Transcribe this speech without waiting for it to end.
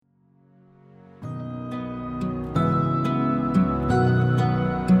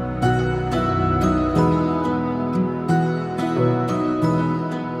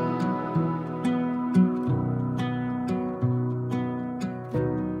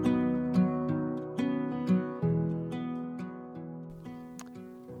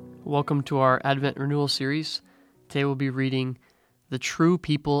Welcome to our Advent Renewal series. Today we'll be reading The True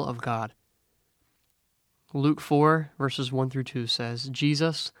People of God. Luke 4, verses 1 through 2 says,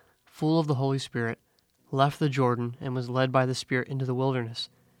 Jesus, full of the Holy Spirit, left the Jordan and was led by the Spirit into the wilderness,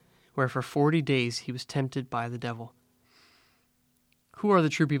 where for 40 days he was tempted by the devil. Who are the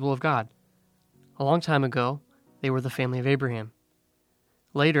true people of God? A long time ago, they were the family of Abraham.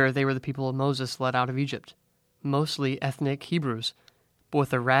 Later, they were the people of Moses led out of Egypt, mostly ethnic Hebrews, but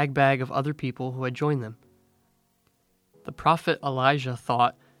with a rag bag of other people who had joined them. The prophet Elijah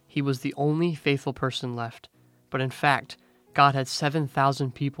thought he was the only faithful person left, but in fact, God had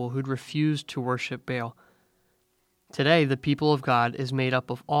 7,000 people who'd refused to worship Baal. Today, the people of God is made up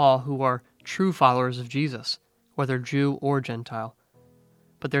of all who are true followers of Jesus, whether Jew or Gentile.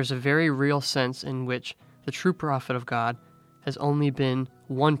 But there's a very real sense in which the true prophet of God has only been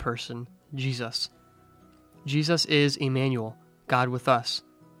one person, Jesus. Jesus is Emmanuel, God with us.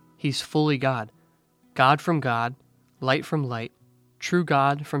 He's fully God, God from God, light from light, true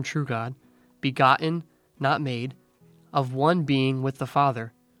God from true God, begotten, not made, of one being with the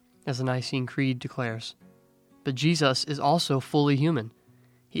Father, as the Nicene Creed declares. But Jesus is also fully human.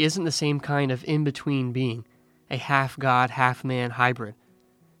 He isn't the same kind of in-between being, a half-God, half-man hybrid.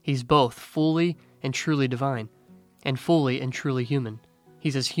 He's both fully and truly divine, and fully and truly human.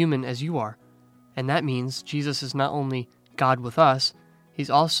 He's as human as you are, and that means Jesus is not only God with us, he's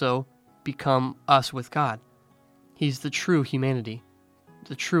also become us with God. He's the true humanity,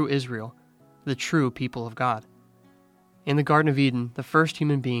 the true Israel, the true people of God. In the Garden of Eden, the first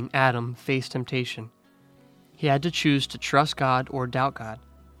human being, Adam, faced temptation. He had to choose to trust God or doubt God,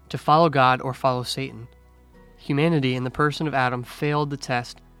 to follow God or follow Satan. Humanity in the person of Adam failed the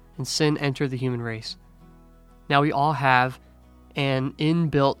test, and sin entered the human race. Now we all have an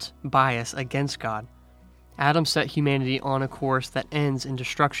inbuilt bias against God. Adam set humanity on a course that ends in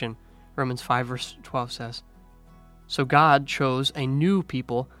destruction, Romans 5 verse 12 says. So God chose a new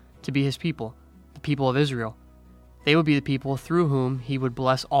people to be his people, the people of Israel. They would be the people through whom he would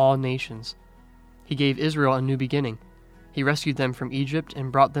bless all nations. He gave Israel a new beginning. He rescued them from Egypt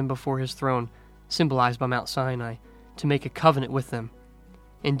and brought them before his throne, symbolized by Mount Sinai, to make a covenant with them.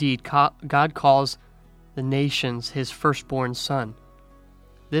 Indeed, God calls the nations his firstborn son.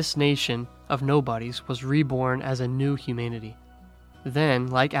 This nation of nobodies was reborn as a new humanity. Then,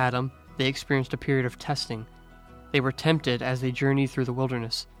 like Adam, they experienced a period of testing. They were tempted as they journeyed through the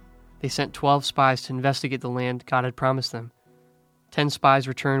wilderness. They sent 12 spies to investigate the land God had promised them. 10 spies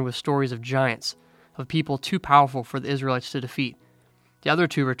returned with stories of giants, of people too powerful for the Israelites to defeat. The other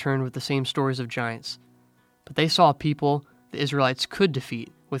 2 returned with the same stories of giants. But they saw people the Israelites could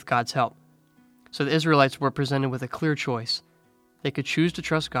defeat with God's help. So the Israelites were presented with a clear choice. They could choose to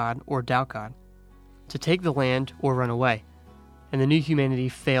trust God or doubt God, to take the land or run away. And the new humanity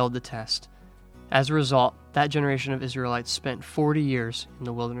failed the test. As a result, that generation of Israelites spent 40 years in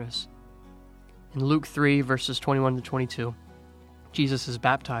the wilderness. In Luke 3, verses 21 to 22, Jesus is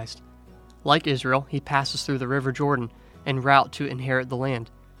baptized. Like Israel, he passes through the river Jordan en route to inherit the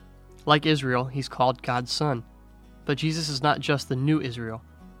land. Like Israel, he's called God's son. But Jesus is not just the new Israel,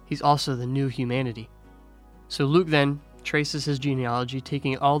 he's also the new humanity. So Luke then traces his genealogy,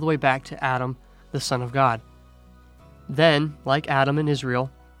 taking it all the way back to Adam, the Son of God. Then, like Adam and Israel,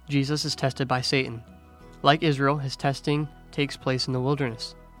 Jesus is tested by Satan. Like Israel, his testing takes place in the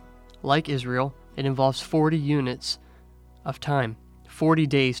wilderness. Like Israel, it involves 40 units of time, 40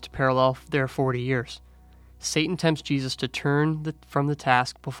 days to parallel their 40 years. Satan tempts Jesus to turn from the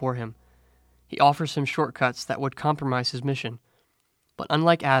task before him. He offers him shortcuts that would compromise his mission. But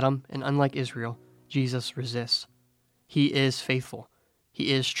unlike Adam and unlike Israel, Jesus resists. He is faithful.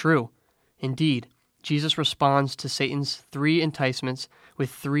 He is true. Indeed, Jesus responds to Satan's 3 enticements with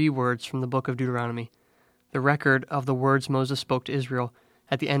 3 words from the book of Deuteronomy, the record of the words Moses spoke to Israel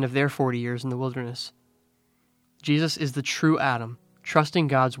at the end of their 40 years in the wilderness. Jesus is the true Adam, trusting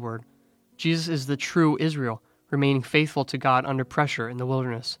God's word. Jesus is the true Israel, remaining faithful to God under pressure in the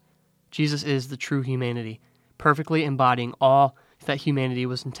wilderness. Jesus is the true humanity, perfectly embodying all that humanity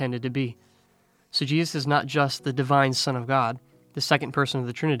was intended to be. So Jesus is not just the divine Son of God, the second person of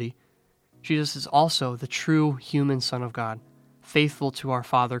the Trinity. Jesus is also the true human Son of God, faithful to our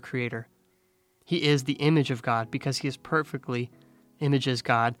Father Creator. He is the image of God because he is perfectly images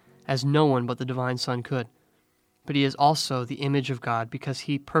God as no one but the divine Son could. But he is also the image of God because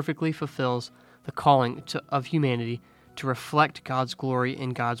he perfectly fulfills the calling of humanity to reflect God's glory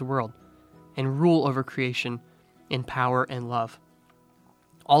in God's world and rule over creation in power and love.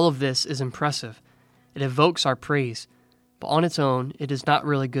 All of this is impressive. It evokes our praise, but on its own, it is not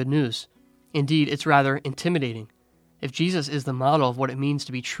really good news. Indeed, it's rather intimidating. If Jesus is the model of what it means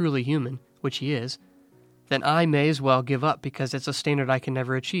to be truly human, which he is, then I may as well give up because it's a standard I can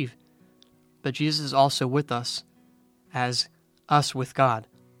never achieve. But Jesus is also with us as us with God.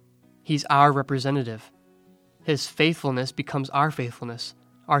 He's our representative. His faithfulness becomes our faithfulness.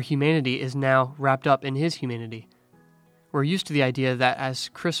 Our humanity is now wrapped up in his humanity. We're used to the idea that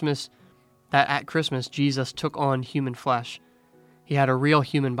at Christmas Jesus took on human flesh. He had a real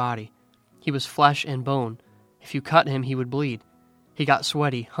human body. He was flesh and bone. If you cut him, he would bleed. He got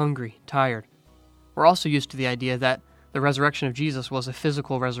sweaty, hungry, tired. We're also used to the idea that the resurrection of Jesus was a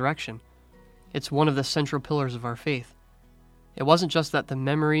physical resurrection. It's one of the central pillars of our faith. It wasn't just that the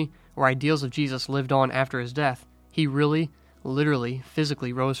memory or ideals of Jesus lived on after his death. He really, literally,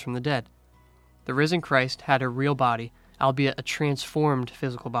 physically rose from the dead. The risen Christ had a real body, albeit a transformed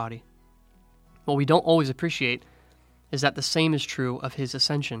physical body. What we don't always appreciate is that the same is true of his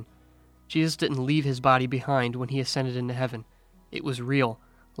ascension. Jesus didn't leave his body behind when he ascended into heaven. It was real,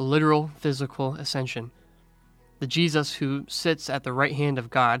 literal, physical ascension. The Jesus who sits at the right hand of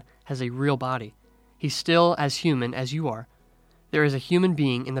God has a real body. He's still as human as you are. There is a human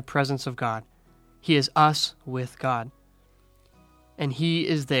being in the presence of God. He is us with God. And he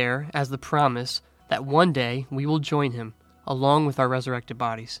is there as the promise that one day we will join him along with our resurrected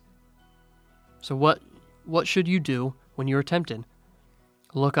bodies. So what should you do when you are tempted?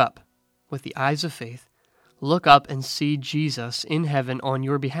 Look up with the eyes of faith. Look up and see Jesus in heaven on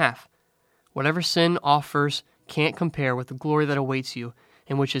your behalf. Whatever sin offers can't compare with the glory that awaits you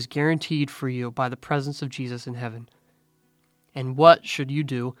and which is guaranteed for you by the presence of Jesus in heaven. And what should you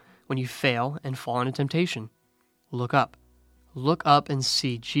do when you fail and fall into temptation? Look up. Look up and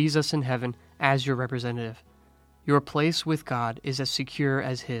see Jesus in heaven as your representative. Your place with God is as secure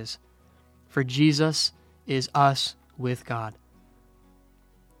as his, for Jesus is us with God.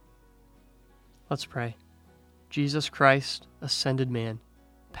 Let's pray. Jesus Christ, ascended man,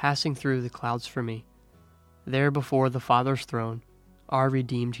 passing through the clouds for me, there before the Father's throne, our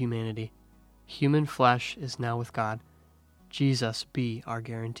redeemed humanity. Human flesh is now with God. Jesus be our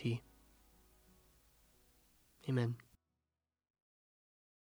guarantee. Amen.